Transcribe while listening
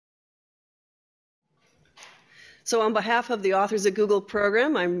So on behalf of the Authors at Google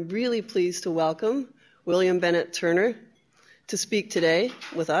program, I'm really pleased to welcome William Bennett Turner to speak today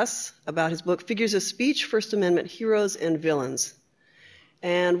with us about his book, Figures of Speech, First Amendment Heroes and Villains.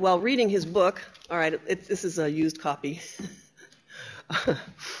 And while reading his book, all right, this is a used copy,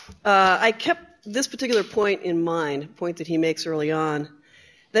 I kept this particular point in mind, a point that he makes early on,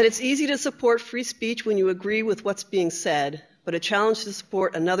 that it's easy to support free speech when you agree with what's being said, but a challenge to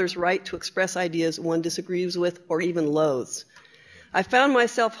support another's right to express ideas one disagrees with or even loathes. I found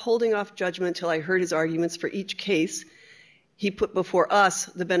myself holding off judgment till I heard his arguments for each case he put before us,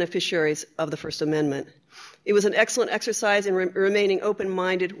 the beneficiaries of the First Amendment. It was an excellent exercise in remaining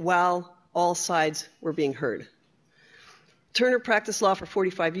open-minded while all sides were being heard. Turner practiced law for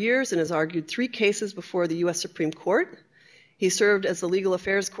 45 years and has argued 3 cases before the U.S. Supreme Court. He served as the legal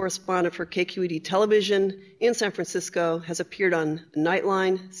affairs correspondent for KQED Television in San Francisco, has appeared on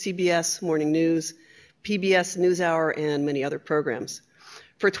Nightline, CBS Morning News, PBS NewsHour, and many other programs.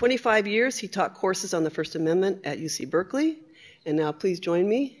 For 25 years, he taught courses on the First Amendment at UC Berkeley. And now please join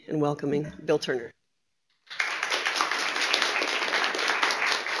me in welcoming Bill Turner.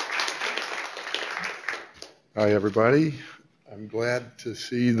 Hi, everybody. I'm glad to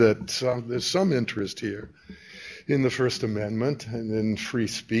see that there's some interest here in the First Amendment and in free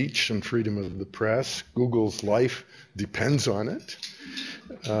speech and freedom of the press. Google's life depends on it.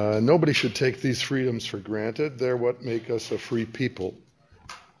 Nobody should take these freedoms for granted. They're what make us a free people.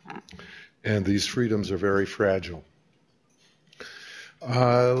 And these freedoms are very fragile.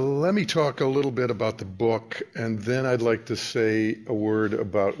 Let me talk a little bit about the book, and then I'd like to say a word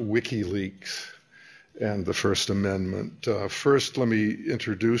about WikiLeaks and the First Amendment. First, let me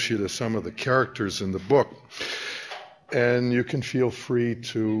introduce you to some of the characters in the book. And you can feel free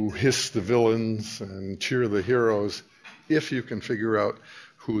to hiss the villains and cheer the heroes if you can figure out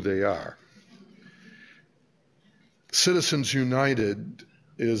who they are. Citizens United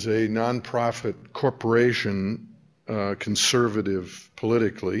is a nonprofit corporation, conservative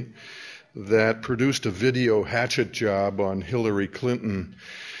politically, that produced a video hatchet job on Hillary Clinton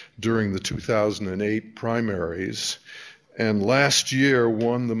during the 2008 primaries, and last year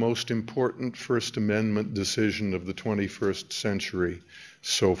won the most important First Amendment decision of the 21st century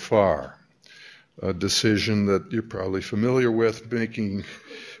so far. A decision that you're probably familiar with,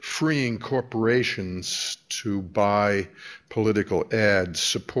 freeing corporations to buy political ads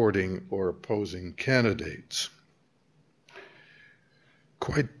supporting or opposing candidates.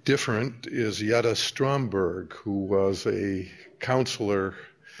 Quite different is Jetta Stromberg, who was a counselor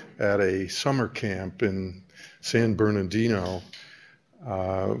at a summer camp in San Bernardino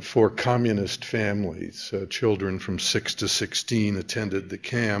for communist families. Children from 6 to 16 attended the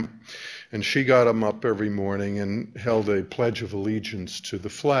camp, and she got them up every morning and held a pledge of allegiance to the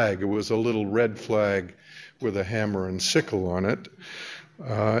flag. It was a little red flag with a hammer and sickle on it.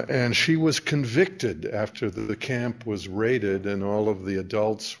 And she was convicted after the camp was raided and all of the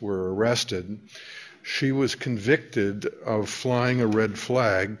adults were arrested. She was convicted of flying a red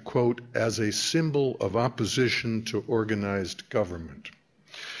flag, quote, as a symbol of opposition to organized government.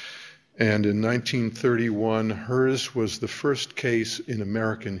 And in 1931, hers was the first case in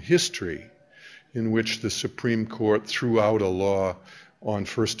American history in which the Supreme Court threw out a law on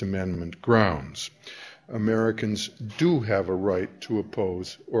First Amendment grounds. Americans do have a right to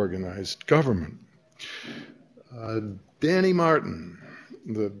oppose organized government. Danny Martin,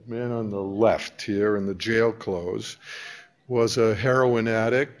 the man on the left here in the jail clothes, was a heroin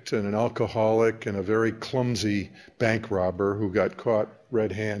addict and an alcoholic and a very clumsy bank robber who got caught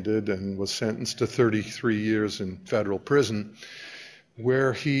red-handed and was sentenced to 33 years in federal prison,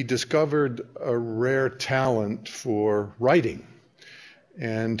 where he discovered a rare talent for writing.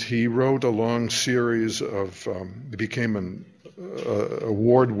 And he wrote a long series of, became an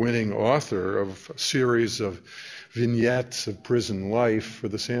award-winning author of a series of vignettes of prison life for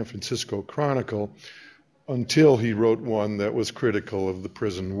the San Francisco Chronicle, until he wrote one that was critical of the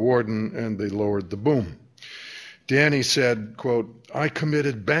prison warden, and they lowered the boom. Danny said, quote, I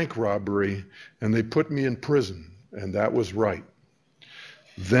committed bank robbery, and they put me in prison, and that was right.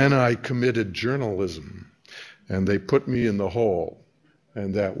 Then I committed journalism, and they put me in the hole,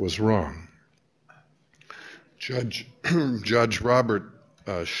 and that was wrong. Judge Robert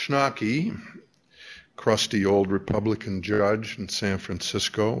Schnocky, crusty old Republican judge in San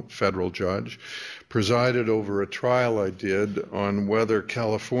Francisco, federal judge, presided over a trial I did on whether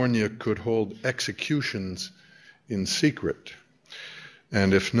California could hold executions in secret,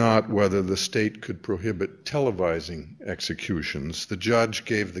 and if not, whether the state could prohibit televising executions. The judge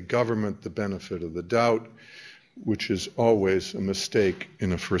gave the government the benefit of the doubt, which is always a mistake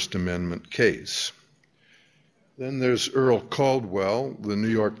in a First Amendment case. Then there's Earl Caldwell, the New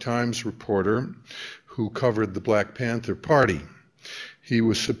York Times reporter who covered the Black Panther Party. He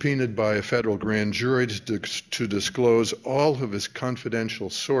was subpoenaed by a federal grand jury to disclose all of his confidential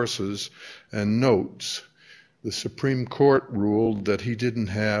sources and notes. The Supreme Court ruled that he didn't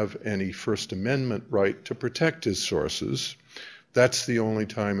have any First Amendment right to protect his sources. That's the only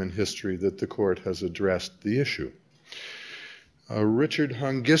time in history that the court has addressed the issue. Richard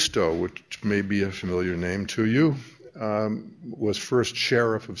Hongisto, which may be a familiar name to you, was first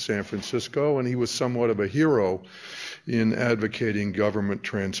sheriff of San Francisco, and he was somewhat of a hero in advocating government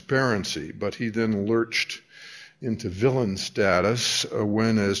transparency, but he then lurched into villain status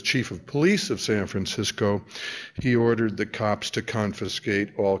when, as chief of police of San Francisco, he ordered the cops to confiscate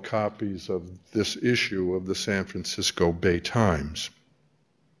all copies of this issue of the San Francisco Bay Times.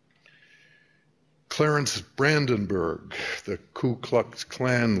 Clarence Brandenburg, the Ku Klux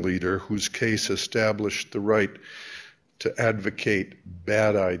Klan leader whose case established the right to advocate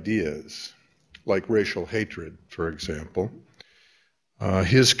bad ideas, like racial hatred, for example,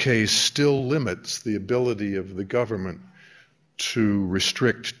 his case still limits the ability of the government to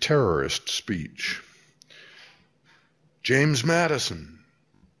restrict terrorist speech. James Madison,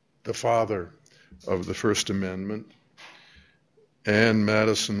 the father of the First Amendment, and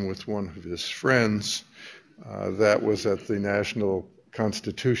Madison with one of his friends, that was at the National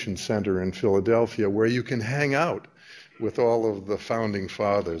Constitution Center in Philadelphia, where you can hang out with all of the founding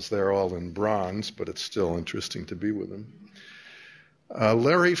fathers. They're all in bronze, but it's still interesting to be with them.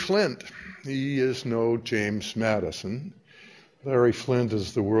 Larry Flynt, he is no James Madison. Larry Flynt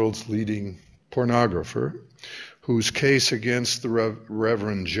is the world's leading pornographer, whose case against the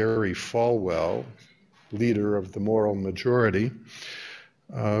Reverend Jerry Falwell, leader of the moral majority,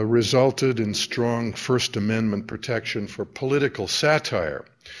 resulted in strong First Amendment protection for political satire.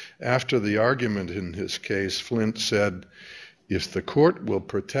 After the argument in his case, Flynt said, "If the court will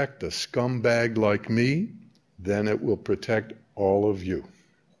protect a scumbag like me, then it will protect all of you."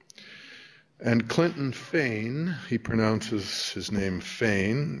 And Clinton Fain, he pronounces his name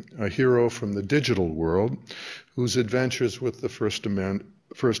Fain, a hero from the digital world, whose adventures with the First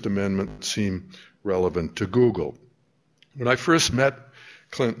Amendment seem relevant to Google. When I first met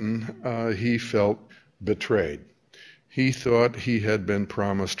Clinton, he felt betrayed. He thought he had been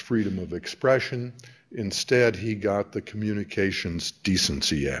promised freedom of expression. Instead, he got the Communications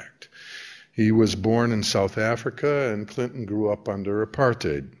Decency Act. He was born in South Africa, and Clinton grew up under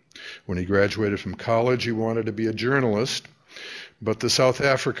apartheid. When he graduated from college, he wanted to be a journalist, but the South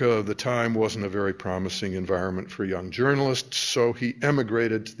Africa of the time wasn't a very promising environment for young journalists, so he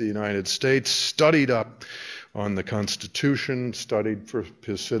emigrated to the United States, studied up on the Constitution, studied for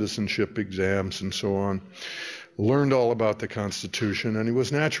his citizenship exams and so on, learned all about the Constitution, and he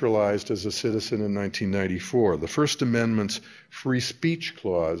was naturalized as a citizen in 1994. The First Amendment's free speech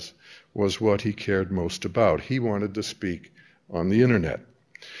clause was what he cared most about. He wanted to speak on the internet.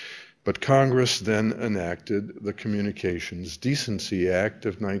 But Congress then enacted the Communications Decency Act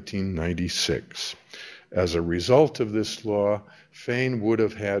of 1996. As a result of this law, Fain would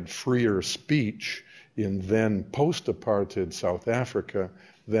have had freer speech in then post-apartheid South Africa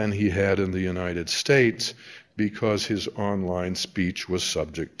than he had in the United States because his online speech was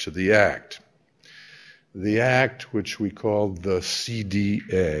subject to the Act. The Act, which we called the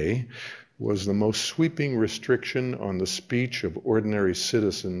CDA, was the most sweeping restriction on the speech of ordinary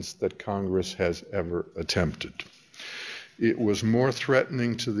citizens that Congress has ever attempted. It was more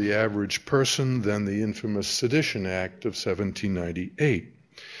threatening to the average person than the infamous Sedition Act of 1798.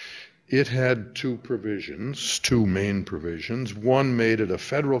 It had two main provisions. One made it a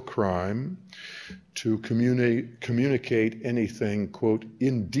federal crime to communicate anything, quote,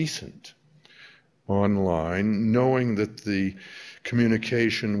 indecent online, knowing that the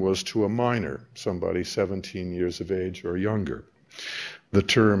communication was to a minor, somebody 17 years of age or younger. The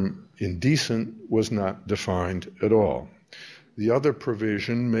term indecent was not defined at all. The other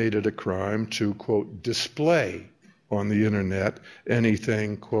provision made it a crime to, quote, display on the internet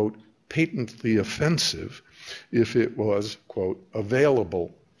anything, quote, patently offensive if it was, quote,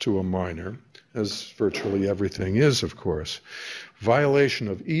 available to a minor, as virtually everything is, of course. Violation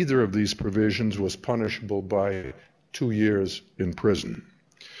of either of these provisions was punishable by 2 years in prison.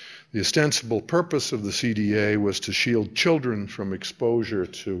 The ostensible purpose of the CDA was to shield children from exposure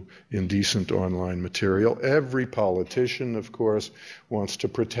to indecent online material. Every politician, of course, wants to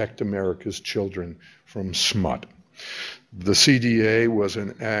protect America's children from smut. The CDA was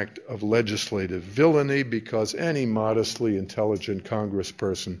an act of legislative villainy because any modestly intelligent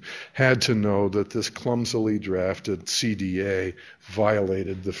congressperson had to know that this clumsily drafted CDA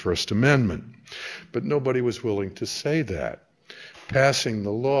violated the First Amendment. but nobody was willing to say that. Passing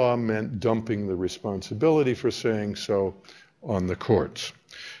the law meant dumping the responsibility for saying so on the courts.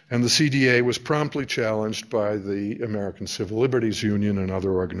 And the CDA was promptly challenged by the American Civil Liberties Union and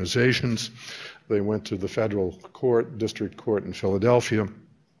other organizations. They went to the federal court, district court in Philadelphia,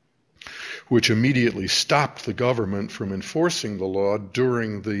 which immediately stopped the government from enforcing the law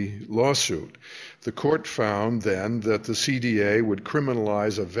during the lawsuit. The court found then that the CDA would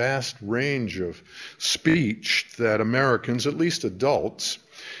criminalize a vast range of speech that Americans, at least adults,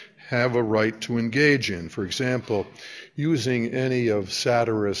 have a right to engage in. For example, using any of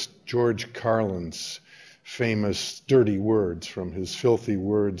satirist George Carlin's famous dirty words from his Filthy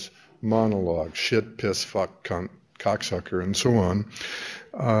Words monologue, shit, piss, fuck, cunt, cocksucker, and so on,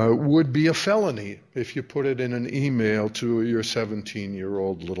 would be a felony if you put it in an email to your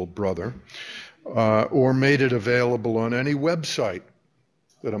 17-year-old little brother, or made it available on any website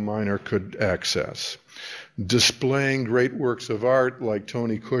that a minor could access. Displaying great works of art like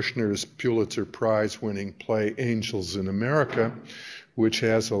Tony Kushner's Pulitzer Prize-winning play Angels in America, which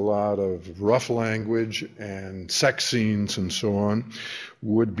has a lot of rough language and sex scenes and so on,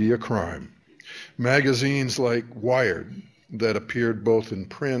 would be a crime. Magazines like Wired, that appeared both in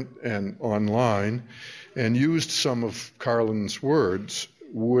print and online and used some of Carlin's words,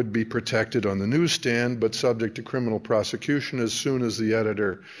 would be protected on the newsstand but subject to criminal prosecution as soon as the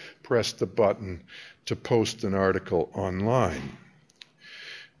editor pressed the button to post an article online.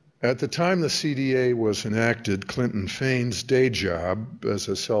 At the time the CDA was enacted, Clinton Fain's day job as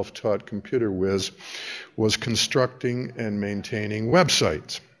a self-taught computer whiz was constructing and maintaining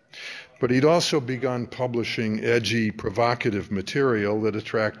websites. But he'd also begun publishing edgy, provocative material that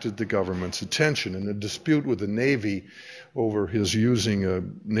attracted the government's attention. In a dispute with the Navy over his using a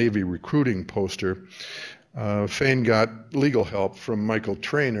Navy recruiting poster, Fain got legal help from Michael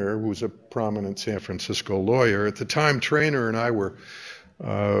Traynor, who was a prominent San Francisco lawyer. At the time, Traynor and I were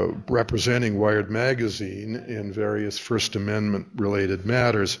representing Wired magazine in various First Amendment-related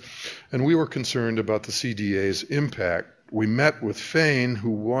matters, and we were concerned about the CDA's impact. We met with Fain,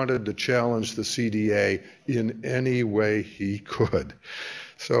 who wanted to challenge the CDA in any way he could.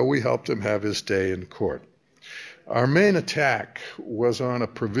 So we helped him have his day in court. Our main attack was on a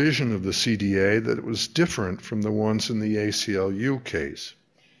provision of the CDA that was different from the ones in the ACLU case.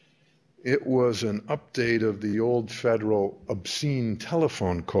 It was an update of the old federal obscene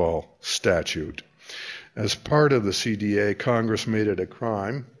telephone call statute. As part of the CDA, Congress made it a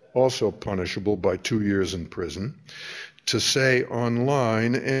crime, also punishable by 2 years in prison, to say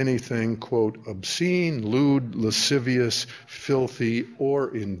online anything, quote, obscene, lewd, lascivious, filthy,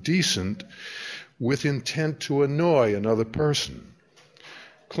 or indecent with intent to annoy another person.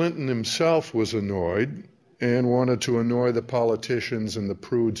 Clinton himself was annoyed and wanted to annoy the politicians and the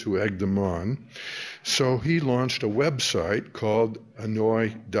prudes who egged him on, so he launched a website called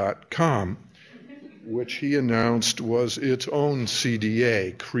annoy.com, which he announced was its own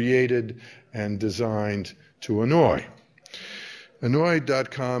CDA, created and designed to annoy.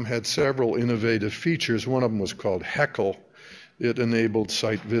 Annoy.com had several innovative features. One of them was called Heckle. It enabled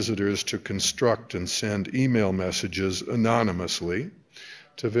site visitors to construct and send email messages anonymously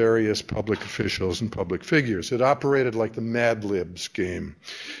to various public officials and public figures. It operated like the Mad Libs game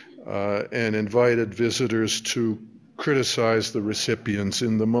and invited visitors to criticize the recipients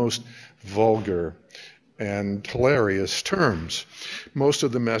in the most vulgar and hilarious terms. Most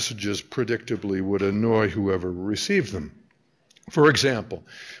of the messages predictably would annoy whoever received them. For example,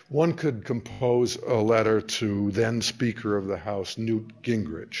 one could compose a letter to then Speaker of the House, Newt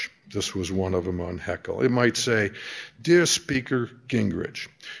Gingrich. This was one of them on Heckle. It might say, Dear Speaker Gingrich,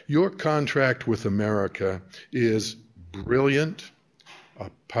 your contract with America is brilliant, a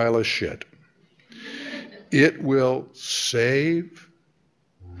pile of shit. It will save,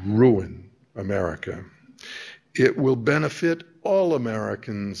 ruin America. It will benefit all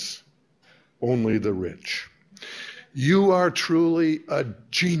Americans, only the rich. You are truly a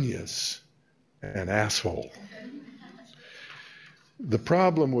genius, an asshole. The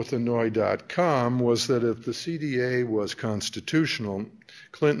problem with Annoy.com was that if the CDA was constitutional,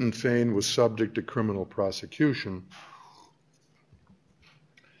 Clinton Fain was subject to criminal prosecution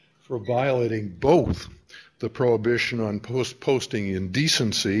for violating both the prohibition on posting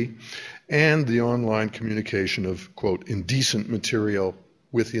indecency and the online communication of, quote, indecent material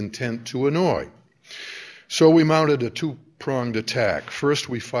with intent to annoy. So we mounted a two-pronged attack. First,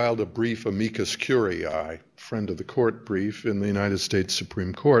 we filed a brief amicus curiae, friend of the court brief in the United States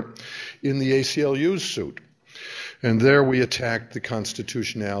Supreme Court, in the ACLU's suit. And there we attacked the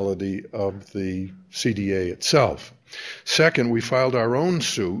constitutionality of the CDA itself. Second, we filed our own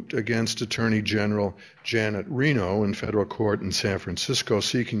suit against Attorney General Janet Reno in federal court in San Francisco,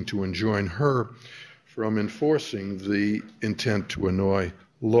 seeking to enjoin her from enforcing the intent to annoy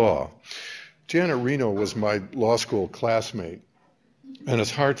law. Janet Reno was my law school classmate, and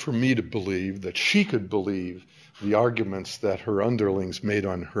it's hard for me to believe that she could believe the arguments that her underlings made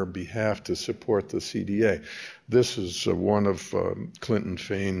on her behalf to support the CDA. This is one of Clinton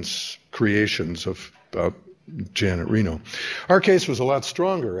Fain's creations about Janet Reno. Our case was a lot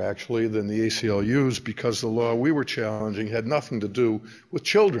stronger, actually, than the ACLU's because the law we were challenging had nothing to do with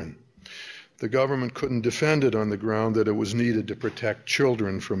children. The government couldn't defend it on the ground that it was needed to protect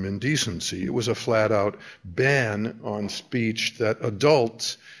children from indecency. It was a flat-out ban on speech that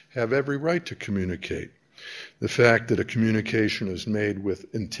adults have every right to communicate. The fact that a communication is made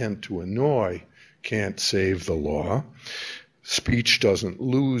with intent to annoy can't save the law. Speech doesn't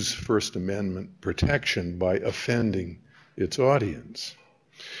lose First Amendment protection by offending its audience.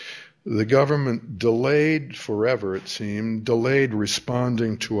 The government delayed forever, it seemed, delayed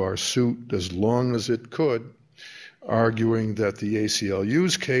responding to our suit as long as it could, arguing that the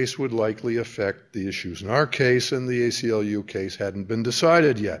ACLU's case would likely affect the issues in our case, and the ACLU case hadn't been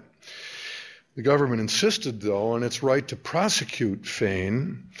decided yet. The government insisted, though, on its right to prosecute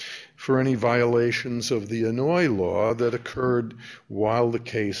Fain for any violations of the annoy law that occurred while the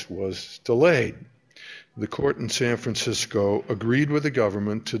case was delayed. The court in San Francisco agreed with the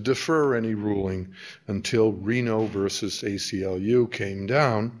government to defer any ruling until Reno versus ACLU came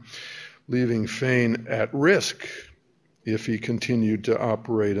down, leaving Fain at risk if he continued to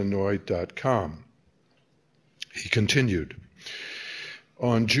operate annoy.com. He continued.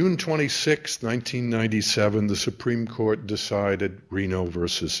 On June 26, 1997, the Supreme Court decided Reno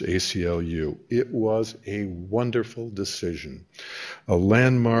versus ACLU. It was a wonderful decision, a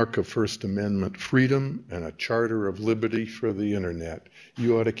landmark of First Amendment freedom and a charter of liberty for the internet.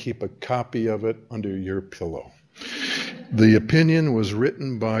 You ought to keep a copy of it under your pillow. The opinion was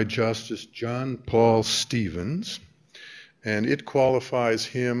written by Justice John Paul Stevens, and it qualifies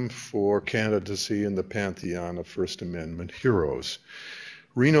him for candidacy in the pantheon of First Amendment heroes.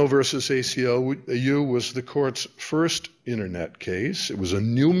 Reno versus ACLU was the court's first internet case. It was a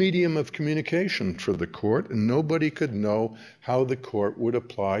new medium of communication for the court, and nobody could know how the court would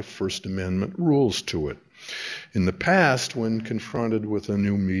apply First Amendment rules to it. In the past, when confronted with a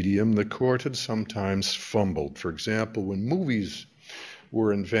new medium, the court had sometimes fumbled. For example, when movies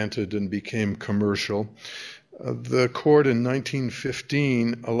were invented and became commercial, the court in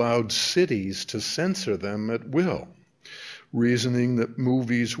 1915 allowed cities to censor them at will, reasoning that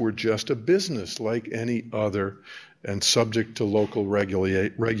movies were just a business like any other and subject to local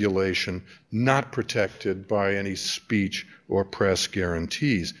regulation, not protected by any speech or press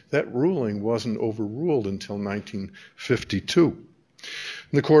guarantees. That ruling wasn't overruled until 1952.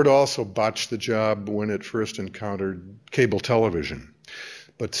 The court also botched the job when it first encountered cable television.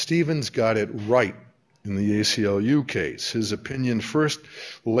 But Stevens got it right in the ACLU case. His opinion first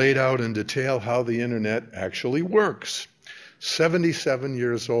laid out in detail how the internet actually works. 77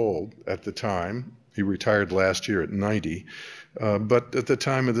 years old at the time, he retired last year at 90, but at the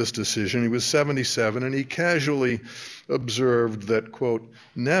time of this decision he was 77, and he casually observed that, quote,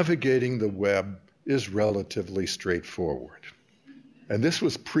 navigating the web is relatively straightforward. And this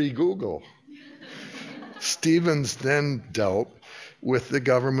was pre-Google. Stevens then dealt with the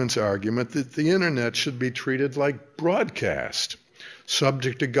government's argument that the internet should be treated like broadcast,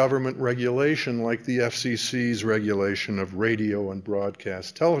 subject to government regulation like the FCC's regulation of radio and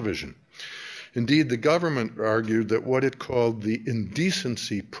broadcast television. Indeed, the government argued that what it called the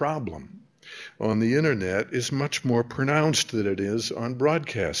indecency problem on the internet is much more pronounced than it is on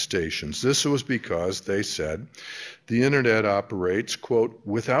broadcast stations. This was because, they said, the internet operates, quote,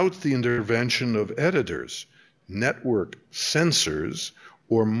 without the intervention of editors, network censors,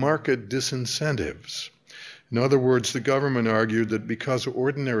 or market disincentives. In other words, the government argued that because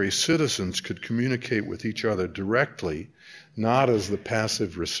ordinary citizens could communicate with each other directly, not as the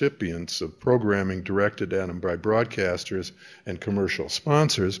passive recipients of programming directed at them by broadcasters and commercial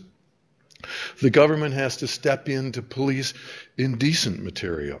sponsors, the government has to step in to police indecent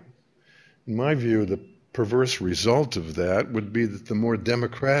material. In my view, the perverse result of that would be that the more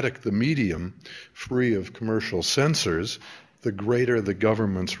democratic the medium, free of commercial censors, the greater the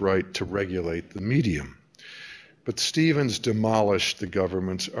government's right to regulate the medium. But Stevens demolished the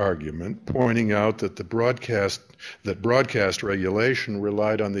government's argument, pointing out that broadcast regulation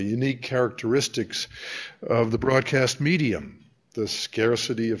relied on the unique characteristics of the broadcast medium, the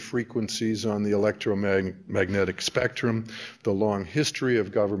scarcity of frequencies on the electromagnetic spectrum, the long history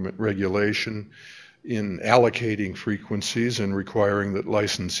of government regulation in allocating frequencies and requiring that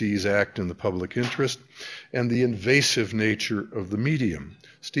licensees act in the public interest, and the invasive nature of the medium.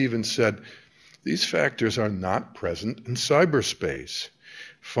 Stevens said, these factors are not present in cyberspace.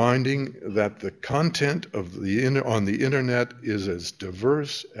 Finding that the content of on the internet is as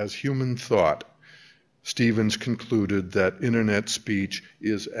diverse as human thought, Stevens concluded that internet speech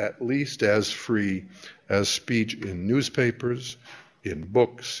is at least as free as speech in newspapers, in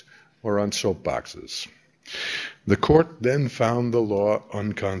books, or on soapboxes. The court then found the law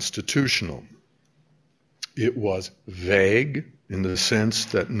unconstitutional. It was vague in the sense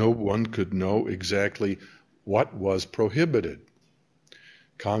that no one could know exactly what was prohibited.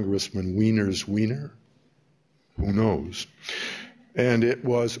 Congressman Wiener's Wiener? Who knows? And it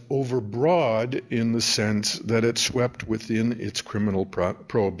was overbroad in the sense that it swept within its criminal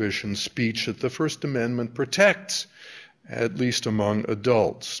prohibition speech that the First Amendment protects, at least among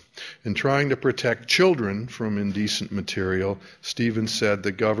adults. In trying to protect children from indecent material, Stevens said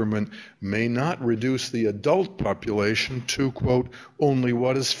the government may not reduce the adult population to, quote, only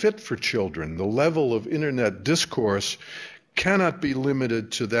what is fit for children. The level of internet discourse cannot be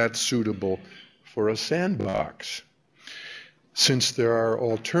limited to that suitable for a sandbox. Since there are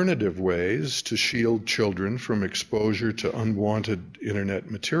alternative ways to shield children from exposure to unwanted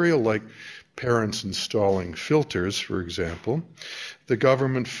internet material, like parents installing filters, for example, the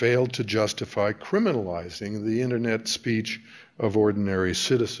government failed to justify criminalizing the internet speech of ordinary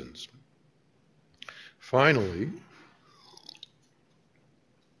citizens. Finally,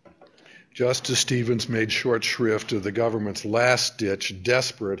 Justice Stevens made short shrift of the government's last-ditch,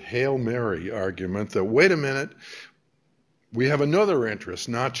 desperate Hail Mary argument that, wait a minute, we have another interest,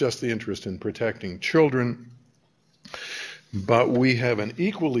 not just the interest in protecting children, but we have an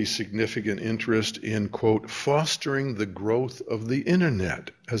equally significant interest in, quote, fostering the growth of the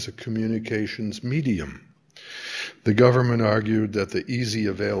internet as a communications medium. The government argued that the easy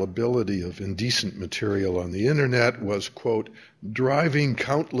availability of indecent material on the internet was, quote, driving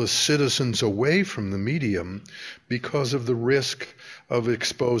countless citizens away from the medium because of the risk of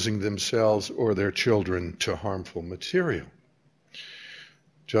exposing themselves or their children to harmful material.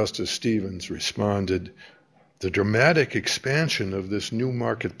 Justice Stevens responded, the dramatic expansion of this new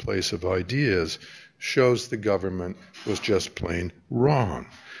marketplace of ideas shows the government was just plain wrong.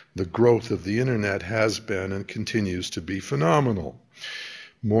 The growth of the internet has been and continues to be phenomenal.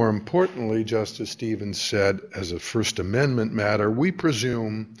 More importantly, Justice Stevens said, as a First Amendment matter, we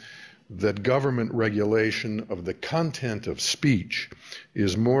presume that government regulation of the content of speech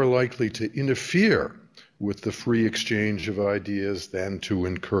is more likely to interfere with the free exchange of ideas than to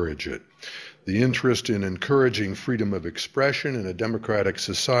encourage it. The interest in encouraging freedom of expression in a democratic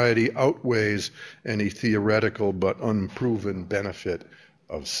society outweighs any theoretical but unproven benefit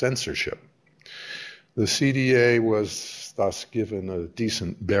of censorship. The CDA was thus given a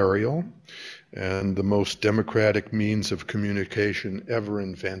decent burial, and the most democratic means of communication ever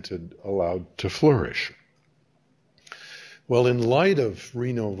invented allowed to flourish. Well, in light of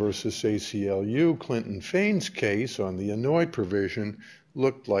Reno versus ACLU, Clinton Fain's case on the Inouye provision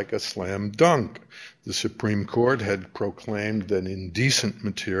looked like a slam dunk. The Supreme Court had proclaimed that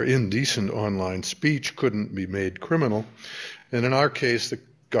indecent online speech couldn't be made criminal, and in our case, the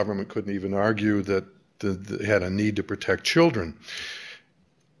government couldn't even argue that they had a need to protect children.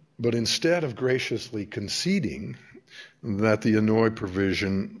 But instead of graciously conceding that the Inouye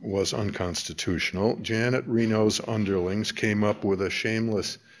provision was unconstitutional, Janet Reno's underlings came up with a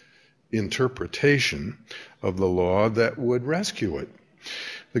shameless interpretation of the law that would rescue it.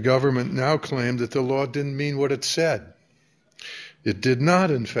 The government now claimed that the law didn't mean what it said. It did not,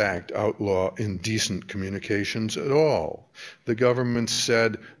 in fact, outlaw indecent communications at all. The government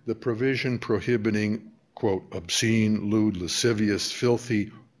said the provision prohibiting, quote, obscene, lewd, lascivious,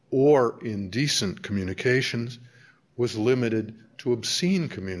 filthy, or indecent communications was limited to obscene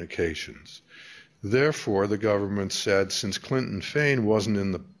communications. Therefore, the government said, since Clinton Fain wasn't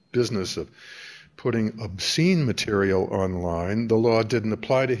in the business of putting obscene material online, the law didn't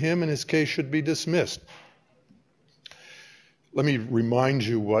apply to him and his case should be dismissed. Let me remind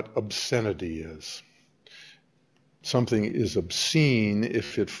you what obscenity is. Something is obscene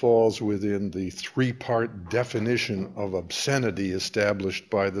if it falls within the three-part definition of obscenity established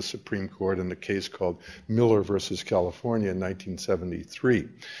by the Supreme Court in a case called Miller versus California in 1973.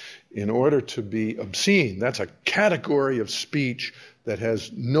 In order to be obscene, that's a category of speech that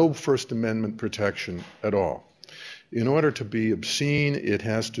has no First Amendment protection at all. In order to be obscene, it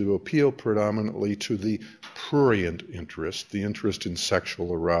has to appeal predominantly to the prurient interest, the interest in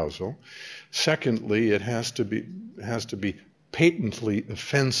sexual arousal. Secondly, it has to be patently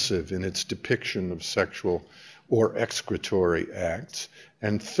offensive in its depiction of sexual or excretory acts.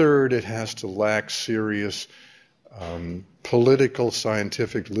 And third, it has to lack serious political,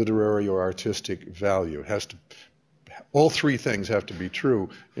 scientific, literary, or artistic value. It has to, all three things have to be true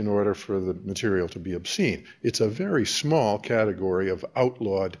in order for the material to be obscene. It's a very small category of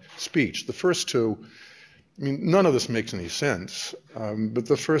outlawed speech. The first two, I mean, none of this makes any sense, but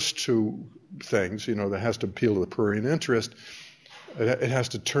the first two things, you know, that has to appeal to the prurient interest, it has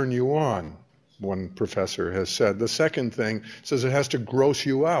to turn you on, one professor has said. The second thing says it has to gross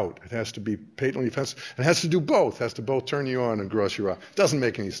you out. It has to be patently offensive. It has to do both. It has to both turn you on and gross you out. It doesn't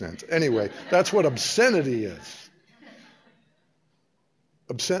make any sense. Anyway, that's what obscenity is.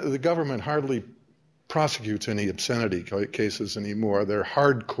 The government hardly prosecutes any obscenity cases anymore. They're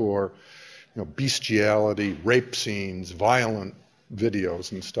hardcore, you know, bestiality, rape scenes, violent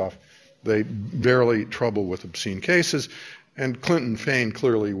videos and stuff. They barely trouble with obscene cases. And Clinton Fain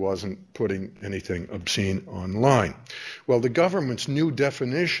clearly wasn't putting anything obscene online. Well, the government's new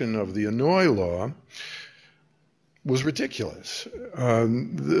definition of the Inouye law was ridiculous.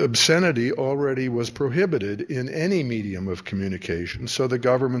 The obscenity already was prohibited in any medium of communication, so the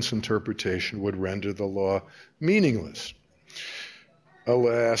government's interpretation would render the law meaningless.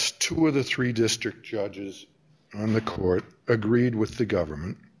 Alas, 2 of the 3 district judges on the court agreed with the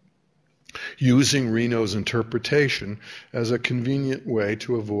government, using Reno's interpretation as a convenient way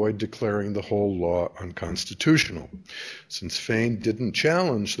to avoid declaring the whole law unconstitutional. Since Fain didn't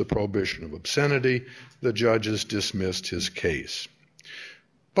challenge the prohibition of obscenity, the judges dismissed his case.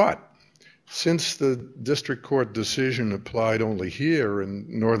 But since the district court decision applied only here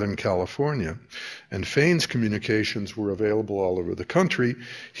in Northern California, and Fain's communications were available all over the country,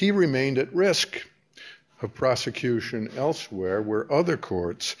 he remained at risk of prosecution elsewhere where other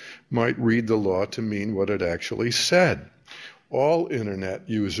courts might read the law to mean what it actually said. All internet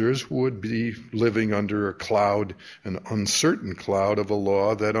users would be living under a cloud, an uncertain cloud of a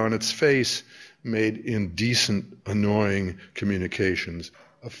law that on its face made indecent, annoying communications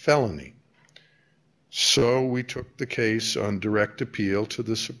a felony. So we took the case on direct appeal to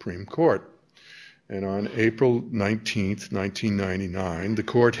the Supreme Court. And on April 19th, 1999, the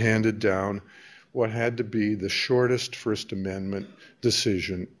court handed down what had to be the shortest First Amendment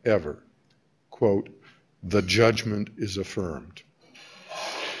decision ever. Quote, "The judgment is affirmed."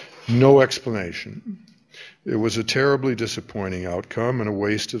 No explanation. It was a terribly disappointing outcome and a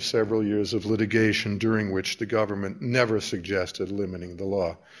waste of several years of litigation during which the government never suggested limiting the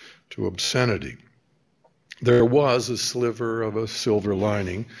law to obscenity. There was a sliver of a silver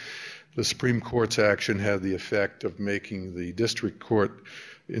lining. The Supreme Court's action had the effect of making the district court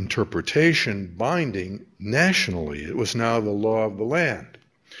interpretation binding nationally. It was now the law of the land.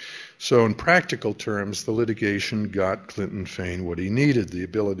 So in practical terms, the litigation got Clinton Fain what he needed, the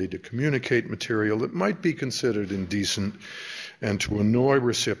ability to communicate material that might be considered indecent and to annoy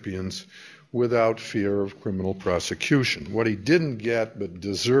recipients without fear of criminal prosecution. What he didn't get but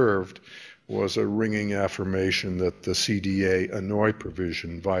deserved was a ringing affirmation that the CDA annoy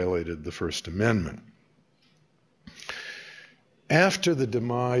provision violated the First Amendment. After the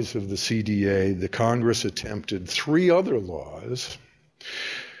demise of the CDA, the Congress attempted 3 other laws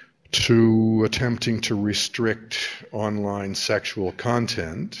attempting to restrict online sexual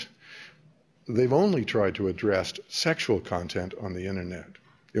content. They've only tried to address sexual content on the internet,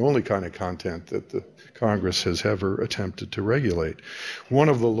 the only kind of content that the Congress has ever attempted to regulate. One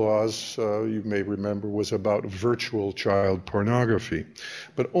of the laws, you may remember, was about virtual child pornography.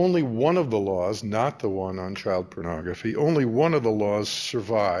 But only one of the laws, not the one on child pornography, only one of the laws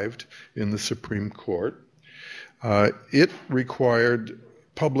survived in the Supreme Court. It required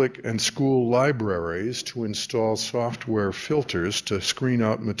public and school libraries to install software filters to screen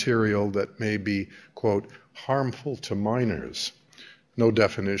out material that may be, quote, harmful to minors. No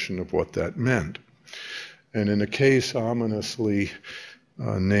definition of what that meant. And in a case ominously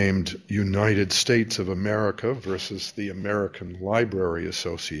named United States of America versus the American Library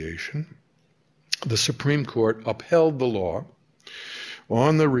Association, the Supreme Court upheld the law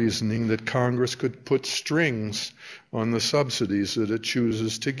on the reasoning that Congress could put strings on the subsidies that it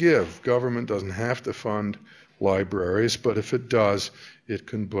chooses to give. Government doesn't have to fund libraries, but if it does, it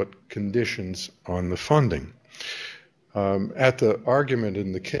can put conditions on the funding. At the argument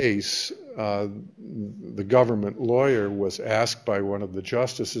in the case, the government lawyer was asked by one of the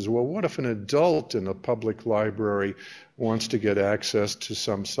justices, well, what if an adult in a public library wants to get access to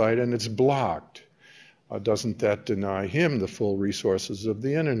some site and it's blocked? Doesn't that deny him the full resources of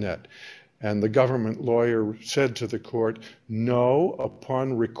the internet? And the government lawyer said to the court, no,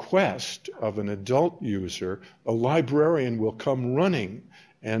 upon request of an adult user, a librarian will come running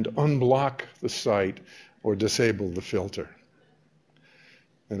and unblock the site or disable the filter.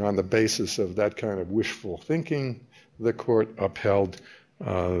 And on the basis of that kind of wishful thinking, the court upheld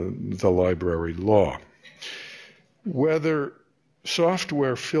the library law. Whether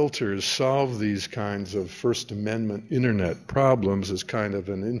software filters solve these kinds of First Amendment internet problems is kind of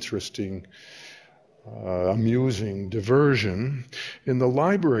an interesting, amusing diversion. In the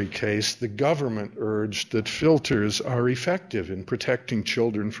library case, the government urged that filters are effective in protecting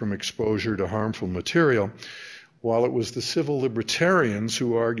children from exposure to harmful material, while it was the civil libertarians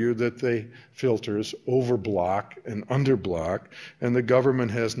who argued that the filters overblock and underblock, and the government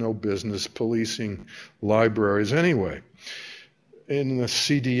has no business policing libraries anyway. In the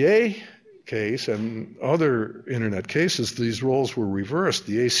CDA case and other internet cases, these roles were reversed.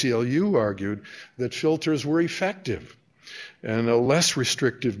 The ACLU argued that filters were effective and a less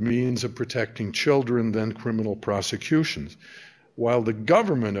restrictive means of protecting children than criminal prosecutions, while the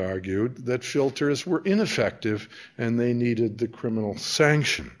government argued that filters were ineffective and they needed the criminal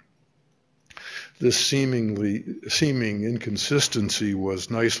sanction. This seeming inconsistency was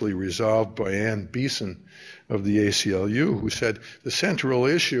nicely resolved by Ann Beeson of the ACLU, who said the central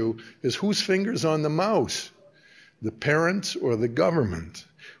issue is whose finger's on the mouse, the parents or the government.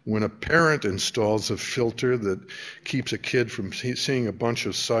 When a parent installs a filter that keeps a kid from seeing a bunch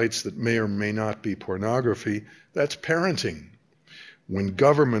of sites that may or may not be pornography, that's parenting. When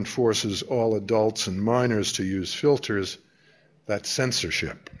government forces all adults and minors to use filters, that's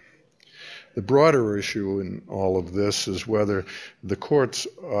censorship. The broader issue in all of this is whether the courts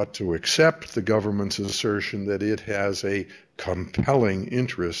ought to accept the government's assertion that it has a compelling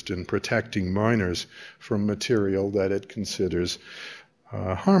interest in protecting minors from material that it considers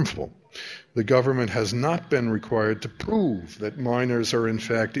harmful. The government has not been required to prove that minors are in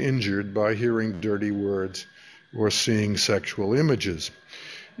fact injured by hearing dirty words or seeing sexual images.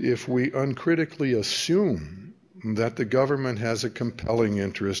 If we uncritically assume that the government has a compelling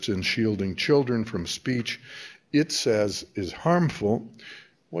interest in shielding children from speech it says is harmful,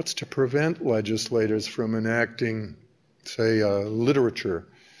 what's to prevent legislators from enacting, say, a Literature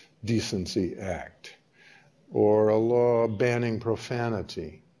Decency Act, or a law banning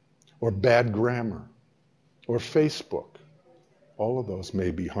profanity, or bad grammar, or Facebook? All of those may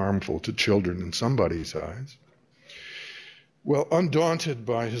be harmful to children in somebody's eyes. Well, undaunted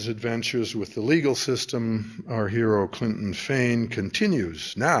by his adventures with the legal system, our hero Clinton Fain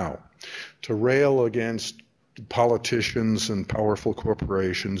continues now to rail against politicians and powerful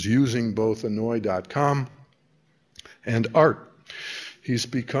corporations using both Annoy.com and art. He's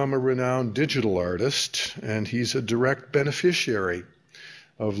become a renowned digital artist, and he's a direct beneficiary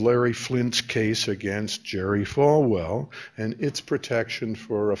of Larry Flint's case against Jerry Falwell and its protection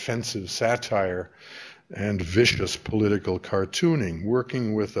for offensive satire and vicious political cartooning.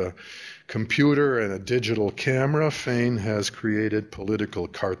 Working with a computer and a digital camera, Fain has created political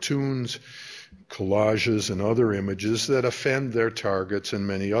cartoons, collages, and other images that offend their targets and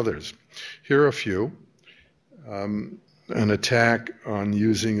many others. Here are a few. An attack on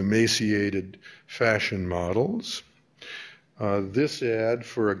using emaciated fashion models. This ad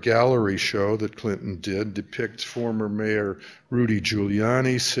for a gallery show that Clinton did depicts former Mayor Rudy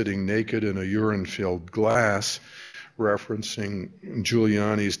Giuliani sitting naked in a urine-filled glass, referencing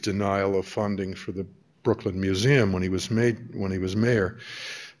Giuliani's denial of funding for the Brooklyn Museum when he was mayor.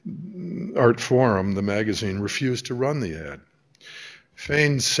 Art Forum, the magazine, refused to run the ad.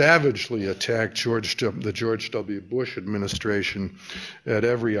 Fain savagely attacked the George W. Bush administration at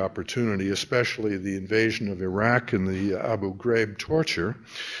every opportunity, especially the invasion of Iraq and the Abu Ghraib torture.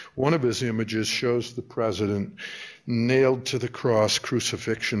 One of his images shows the president nailed to the cross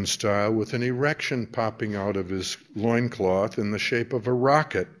crucifixion style with an erection popping out of his loincloth in the shape of a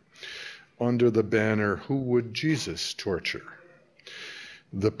rocket under the banner, "Who Would Jesus Torture?"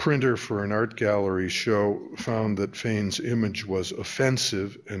 The printer for an art gallery show found that Fain's image was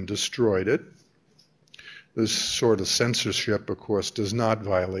offensive and destroyed it. This sort of censorship, of course, does not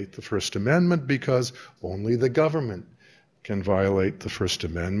violate the First Amendment because only the government can violate the First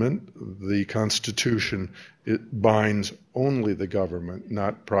Amendment. The Constitution, it binds only the government,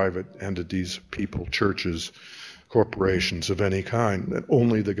 not private entities, people, churches, corporations of any kind. That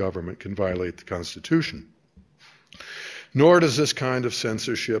only the government can violate the Constitution. Nor does this kind of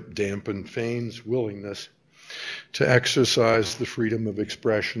censorship dampen Fain's willingness to exercise the freedom of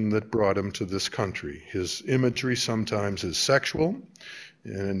expression that brought him to this country. His imagery sometimes is sexual,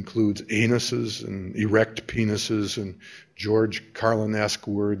 It includes anuses and erect penises and George Carlin-esque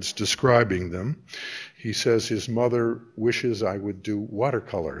words describing them. He says his mother wishes I would do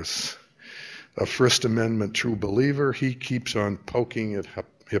watercolors. A First Amendment true believer, he keeps on poking at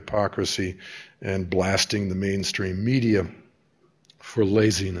hypocrisy and blasting the mainstream media for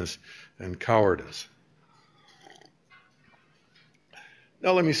laziness and cowardice.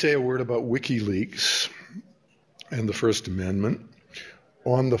 Now let me say a word about WikiLeaks and the First Amendment.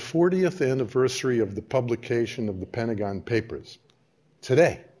 On the 40th anniversary of the publication of the Pentagon Papers,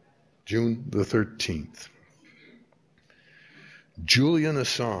 today, June the 13th, Julian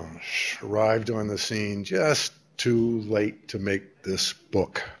Assange arrived on the scene just too late to make this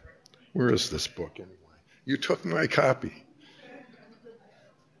book. Where is this book anyway? You took my copy.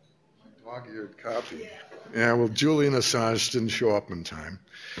 Dog-eared copy. Yeah, well, Julian Assange didn't show up in time.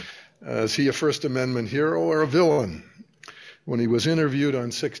 Is he a First Amendment hero or a villain? When he was interviewed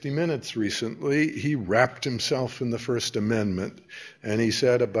on 60 Minutes recently, he wrapped himself in the First Amendment, and he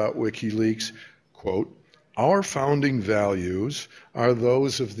said about WikiLeaks, quote, "Our founding values are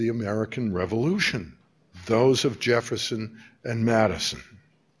those of the American Revolution, those of Jefferson and Madison."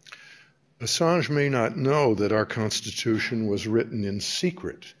 Assange may not know that our Constitution was written in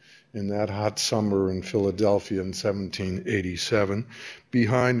secret in that hot summer in Philadelphia in 1787,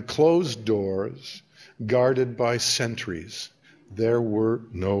 behind closed doors, guarded by sentries. There were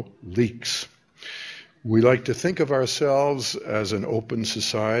no leaks. We like to think of ourselves as an open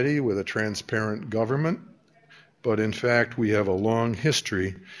society with a transparent government, but in fact we have a long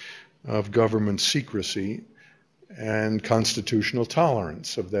history of government secrecy and constitutional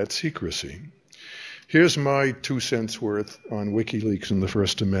tolerance of that secrecy. Here's my 2 cents worth on WikiLeaks and the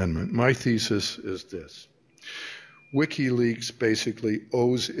First Amendment. My thesis is this. WikiLeaks basically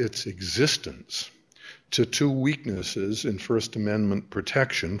owes its existence to 2 weaknesses in First Amendment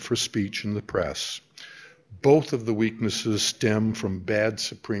protection for speech in the press. Both of the weaknesses stem from bad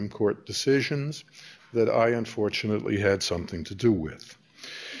Supreme Court decisions that I unfortunately had something to do with.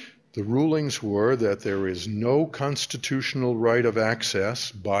 The rulings were that there is no constitutional right of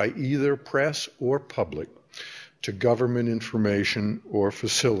access by either press or public to government information or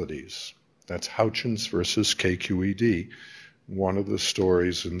facilities. That's Houchins versus KQED, one of the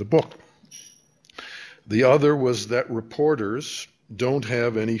stories in the book. The other was that reporters don't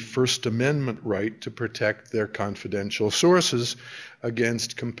have any First Amendment right to protect their confidential sources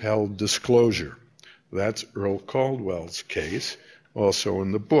against compelled disclosure. That's Earl Caldwell's case, also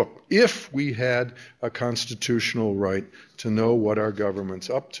in the book. If we had a constitutional right to know what our government's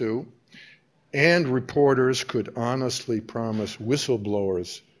up to, and reporters could honestly promise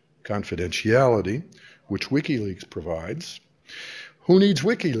whistleblowers confidentiality, which WikiLeaks provides, who needs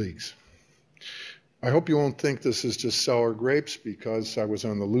WikiLeaks? I hope you won't think this is just sour grapes because I was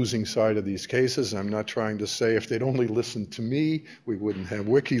on the losing side of these cases. I'm not trying to say if they'd only listened to me, we wouldn't have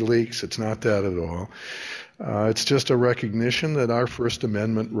WikiLeaks. It's not that at all. It's just a recognition that our First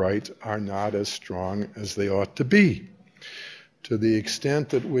Amendment rights are not as strong as they ought to be. To the extent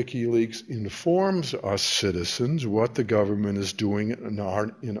that WikiLeaks informs us citizens what the government is doing in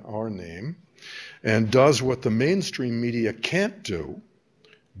our name and does what the mainstream media can't do,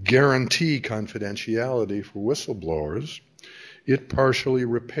 guarantee confidentiality for whistleblowers, it partially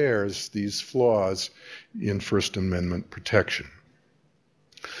repairs these flaws in First Amendment protection.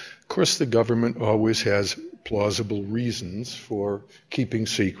 Of course, the government always has plausible reasons for keeping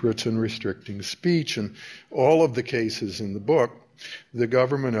secrets and restricting speech. And all of the cases in the book, the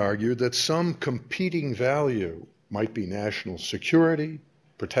government argued that some competing value might be national security,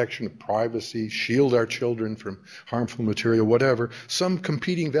 protection of privacy, shield our children from harmful material, whatever. Some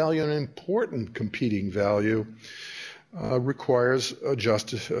competing value, an important competing value,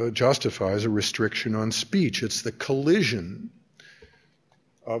 justifies a restriction on speech. It's the collision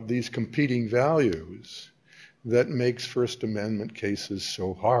of these competing values that makes First Amendment cases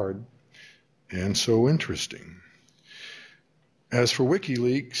so hard and so interesting. As for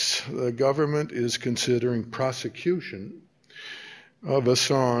WikiLeaks, the government is considering prosecution of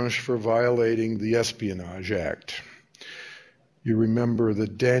Assange for violating the Espionage Act. You remember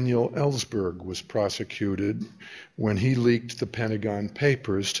that Daniel Ellsberg was prosecuted when he leaked the Pentagon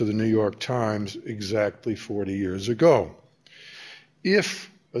Papers to the New York Times exactly 40 years ago. If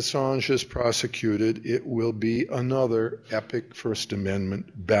Assange is prosecuted, it will be another epic First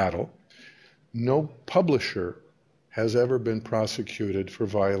Amendment battle. No publisher has ever been prosecuted for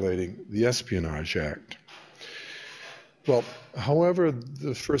violating the Espionage Act. Well, however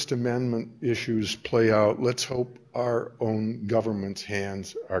the First Amendment issues play out, let's hope our own government's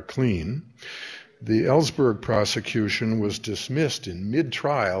hands are clean. The Ellsberg prosecution was dismissed in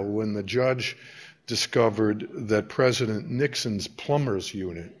mid-trial when the judge discovered that President Nixon's plumbers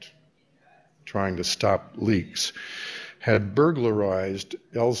unit, trying to stop leaks, had burglarized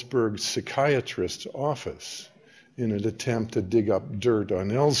Ellsberg's psychiatrist's office in an attempt to dig up dirt on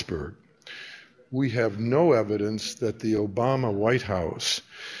Ellsberg. We have no evidence that the Obama White House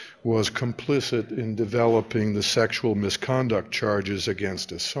was complicit in developing the sexual misconduct charges against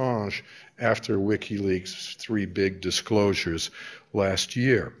Assange after WikiLeaks' 3 big disclosures last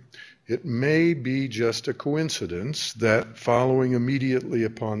year. It may be just a coincidence that following immediately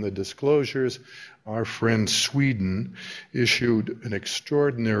upon the disclosures, our friend Sweden issued an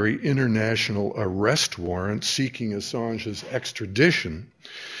extraordinary international arrest warrant seeking Assange's extradition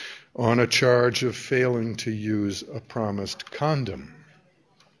on a charge of failing to use a promised condom.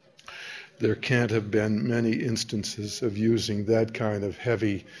 There can't have been many instances of using that kind of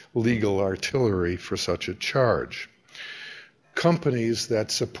heavy legal artillery for such a charge. Companies that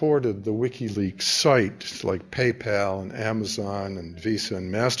supported the WikiLeaks site, like PayPal and Amazon and Visa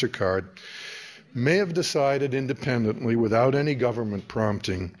and MasterCard, may have decided independently, without any government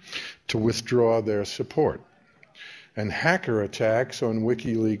prompting, to withdraw their support. And hacker attacks on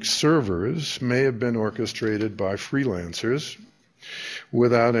WikiLeaks servers may have been orchestrated by freelancers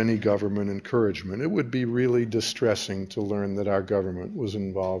without any government encouragement. It would be really distressing to learn that our government was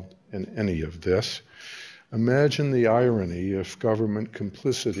involved in any of this. Imagine the irony if government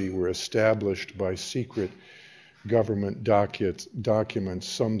complicity were established by secret government documents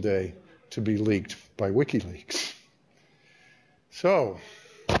someday to be leaked by WikiLeaks. So,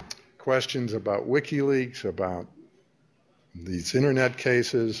 questions about WikiLeaks, about these internet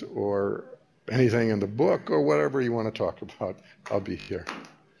cases, or anything in the book, or whatever you want to talk about, I'll be here.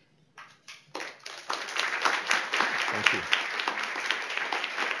 Thank you.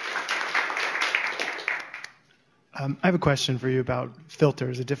 I have a question for you about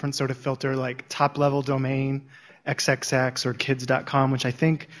filters, a different sort of filter like top-level domain, XXX, or kids.com, which I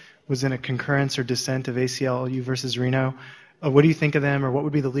think was in a concurrence or dissent of ACLU versus Reno. What do you think of them, or what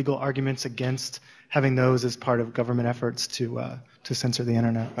would be the legal arguments against having those as part of government efforts to censor the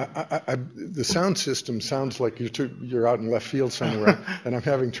internet? The sound system sounds like you're out in left field somewhere, and I'm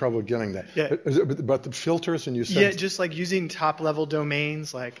having trouble getting that. Yeah. But the filters, and you said... Yeah, just like using top-level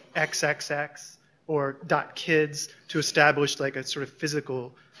domains like XXX or .kids to establish like a sort of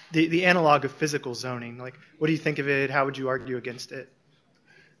physical, the analog of physical zoning. Like, what do you think of it? How would you argue against it?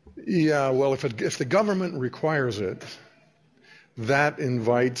 Yeah, well, if the government requires it, that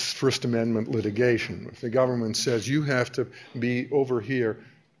invites First Amendment litigation. If the government says you have to be over here,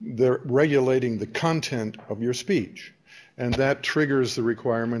 they're regulating the content of your speech. And that triggers the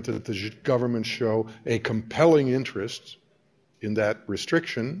requirement that the government show a compelling interest in that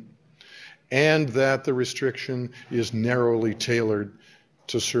restriction, and that the restriction is narrowly tailored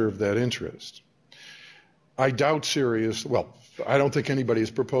to serve that interest. I doubt I don't think anybody is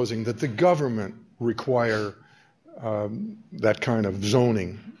proposing that the government require that kind of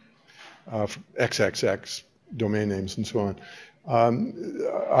zoning, XXX, domain names and so on.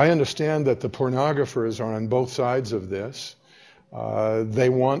 I understand that the pornographers are on both sides of this. They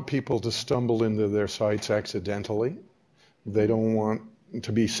want people to stumble into their sites accidentally. They don't want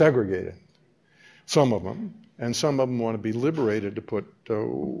to be segregated, some of them. And some of them want to be liberated to put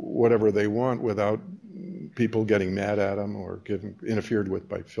whatever they want without people getting mad at them or getting interfered with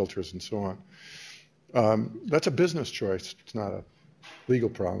by filters and so on. That's a business choice. It's not a legal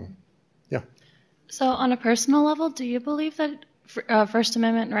problem. Yeah. So on a personal level, do you believe that First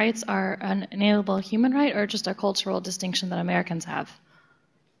Amendment rights are an inalienable human right, or just a cultural distinction that Americans have?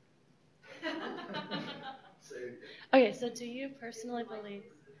 Okay, so do you personally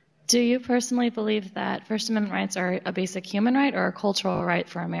believe that First Amendment rights are a basic human right or a cultural right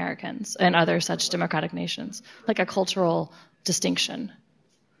for Americans and other such democratic nations, like a cultural distinction?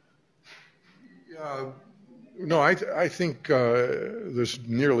 No, I think there's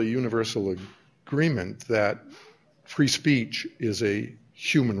nearly universal agreement that free speech is a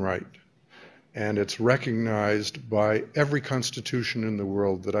human right, and it's recognized by every constitution in the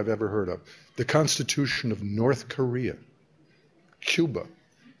world that I've ever heard of. The Constitution of North Korea, Cuba,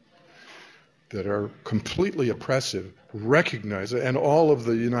 that are completely oppressive, recognize it, and all of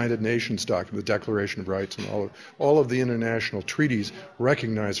the United Nations documents, the Declaration of Rights, and all of the international treaties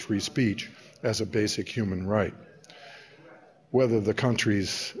recognize free speech as a basic human right. Whether the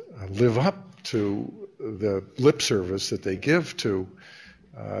countries live up to the lip service that they give to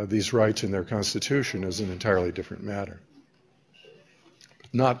these rights in their constitution is an entirely different matter.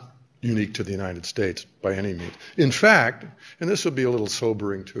 Not unique to the United States by any means. In fact, and this will be a little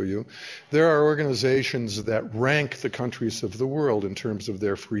sobering to you, there are organizations that rank the countries of the world in terms of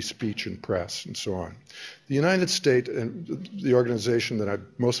their free speech and press and so on. The United States, and the organization that I'm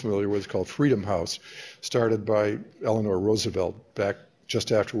most familiar with is called Freedom House, started by Eleanor Roosevelt back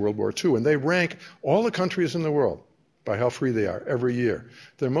just after World War II, and they rank all the countries in the world by how free they are every year.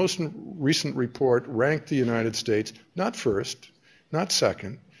 Their most recent report ranked the United States not first, not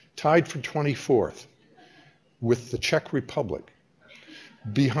second, tied for 24th with the Czech Republic,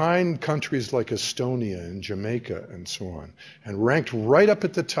 behind countries like Estonia and Jamaica and so on, and ranked right up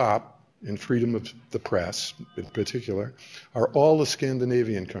at the top in freedom of the press in particular are all the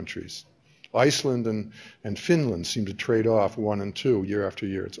Scandinavian countries. Iceland and Finland seem to trade off 1 and 2 year after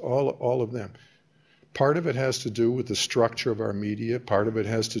year. It's all of them. Part of it has to do with the structure of our media. Part of it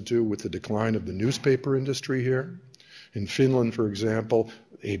has to do with the decline of the newspaper industry here. In Finland, for example,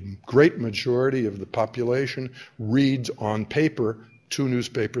 a great majority of the population reads on paper 2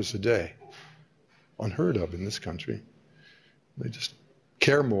 newspapers a day. Unheard of in this country. They just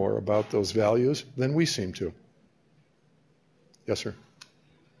care more about those values than we seem to. Yes, sir.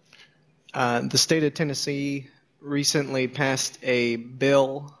 The state of Tennessee recently passed a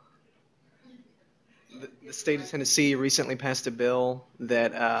bill. The state of Tennessee recently passed a bill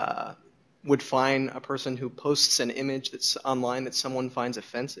that would fine a person who posts an image that's online that someone finds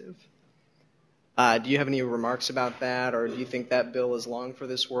offensive. Do you have any remarks about that, or do you think that bill is long for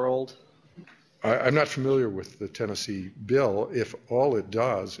this world? I'm not familiar with the Tennessee bill. If all it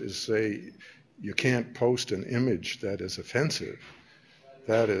does is say you can't post an image that is offensive,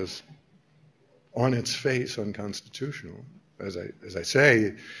 that is on its face unconstitutional. As I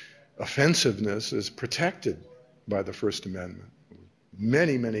say, offensiveness is protected by the First Amendment.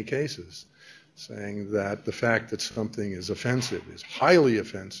 Many, many cases saying that the fact that something is offensive, is highly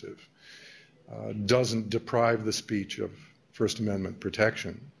offensive, doesn't deprive the speech of First Amendment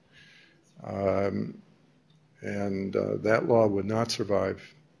protection. That law would not survive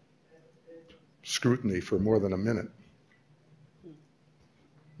scrutiny for more than a minute.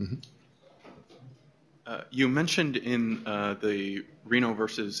 Mm-hmm. You mentioned in the Reno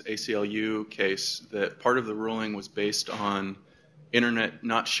versus ACLU case that part of the ruling was based on internet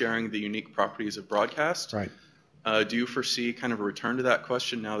not sharing the unique properties of broadcast. Right. Do you foresee kind of a return to that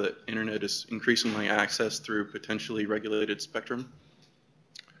question now that internet is increasingly accessed through potentially regulated spectrum?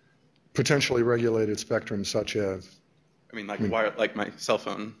 Potentially regulated spectrum such as? Like my cell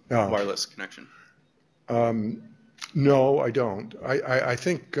phone wireless connection. No, I don't. I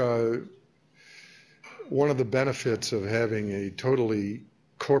think one of the benefits of having a totally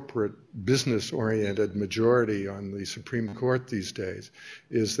corporate, business-oriented majority on the Supreme Court these days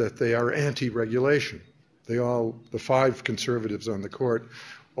is that they are anti-regulation. The 5 conservatives on the court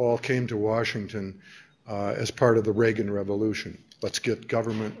all came to Washington as part of the Reagan Revolution. Let's get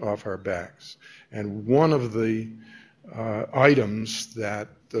government off our backs. And one of the items that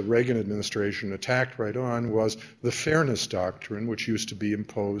the Reagan administration attacked right on was the fairness doctrine, which used to be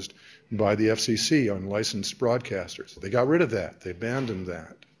imposed by the FCC on licensed broadcasters. They got rid of that. They abandoned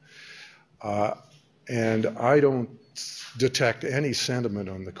that. And I don't detect any sentiment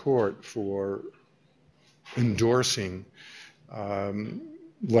on the court for endorsing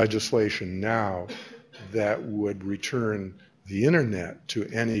legislation now that would return the internet to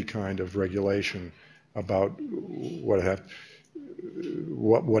any kind of regulation about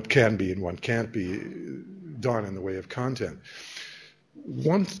what can be and what can't be done in the way of content.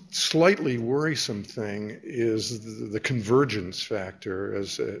 One slightly worrisome thing is the convergence factor,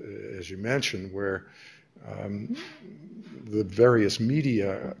 as you mentioned, where the various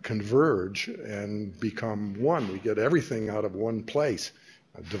media converge and become one. We get everything out of one place,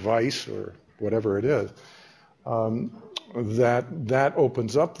 a device or whatever it is. That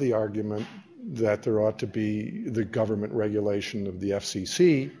opens up the argument that there ought to be the government regulation of the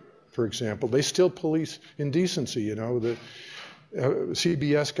FCC, for example. They still police indecency. You know, the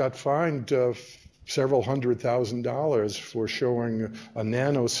CBS got fined several $100,000 for showing a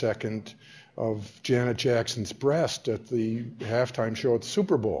nanosecond of Janet Jackson's breast at the halftime show at the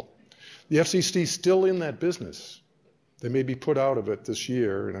Super Bowl. The FCC is still in that business. They may be put out of it this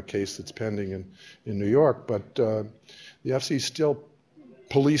year in a case that's pending in New York, but the FCC is still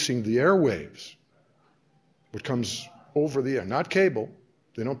policing the airwaves, what comes over the air, not cable.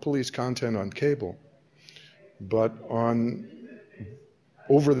 They don't police content on cable, but on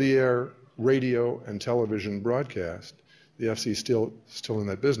over-the-air radio and television broadcast. The FCC is still in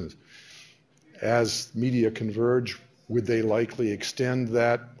that business. As media converge, would they likely extend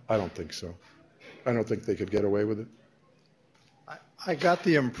that? I don't think so. I don't think they could get away with it. I got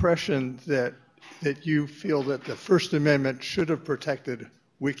the impression that you feel that the First Amendment should have protected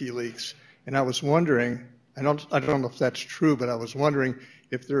WikiLeaks, and I was wondering, I don't know if that's true, but I was wondering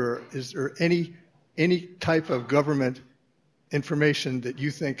if is there any type of government information that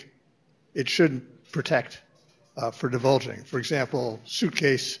you think it shouldn't protect for divulging? For example,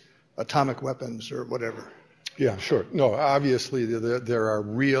 suitcase, atomic weapons, or whatever. Yeah, sure. No, obviously there are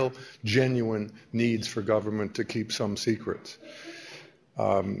real, genuine needs for government to keep some secrets.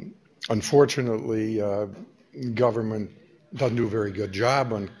 Unfortunately, government doesn't do a very good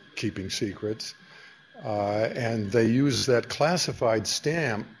job on keeping secrets, and they use that classified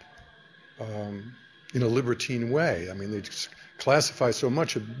stamp in a libertine way. I mean, they just classify so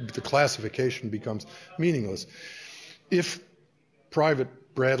much, the classification becomes meaningless. If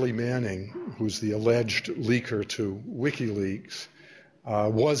Private Bradley Manning, who's the alleged leaker to WikiLeaks,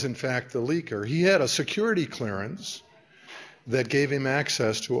 was in fact the leaker, he had a security clearance that gave him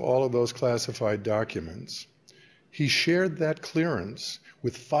access to all of those classified documents. He shared that clearance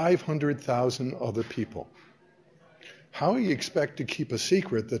with 500,000 other people. How do you expect to keep a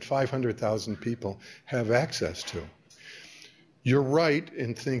secret that 500,000 people have access to? You're right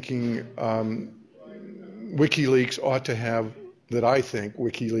in thinking WikiLeaks ought to have, that I think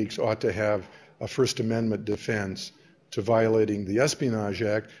WikiLeaks ought to have a First Amendment defense to violating the Espionage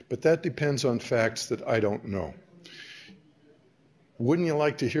Act, but that depends on facts that I don't know. Wouldn't you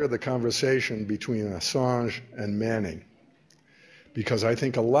like to hear the conversation between Assange and Manning? Because I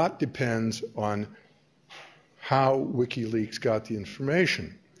think a lot depends on how WikiLeaks got the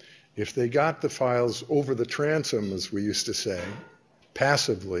information. If they got the files over the transom, as we used to say,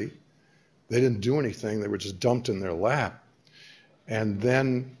 passively, they didn't do anything, they were just dumped in their lap, and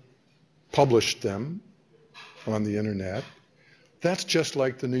then published them on the internet, that's just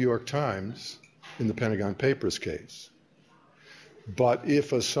like the New York Times in the Pentagon Papers case. But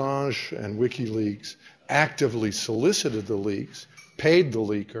if Assange and WikiLeaks actively solicited the leaks, paid the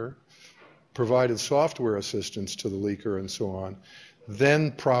leaker, provided software assistance to the leaker and so on,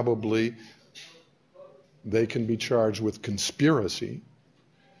 then probably they can be charged with conspiracy,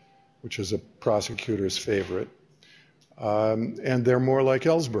 which is a prosecutor's favorite, and they're more like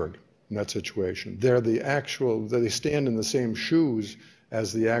Ellsberg in that situation. They stand in the same shoes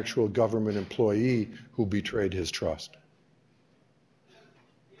as the actual government employee who betrayed his trust.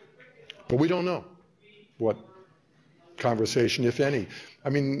 But we don't know what conversation, if any. I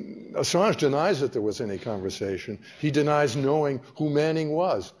mean, Assange denies that there was any conversation. He denies knowing who Manning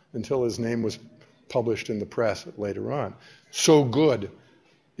was until his name was published in the press later on. So good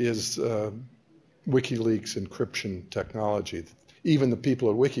is WikiLeaks encryption technology. Even the people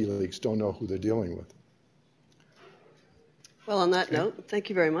at WikiLeaks don't know who they're dealing with. Well, on that note, thank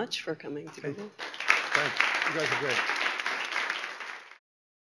you very much for coming today. Thanks. You guys are great.